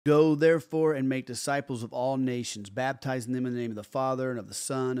Go therefore and make disciples of all nations, baptizing them in the name of the Father and of the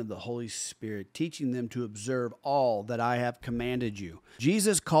Son and of the Holy Spirit, teaching them to observe all that I have commanded you.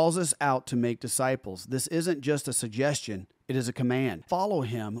 Jesus calls us out to make disciples. This isn't just a suggestion, it is a command. Follow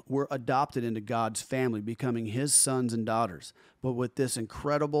him. We're adopted into God's family, becoming his sons and daughters. But with this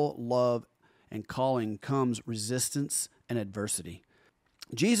incredible love and calling comes resistance and adversity.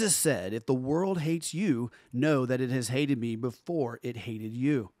 Jesus said, if the world hates you, know that it has hated me before it hated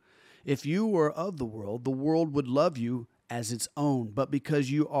you. If you were of the world would love you as its own. But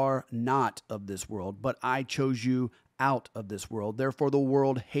because you are not of this world, but I chose you out of this world, therefore the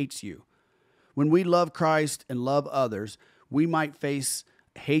world hates you. When we love Christ and love others, we might face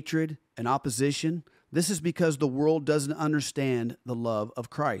hatred and opposition. This is because the world doesn't understand the love of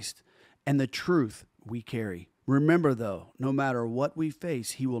Christ and the truth we carry. Remember, though, no matter what we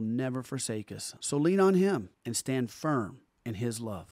face, he will never forsake us. So lean on him and stand firm in his love.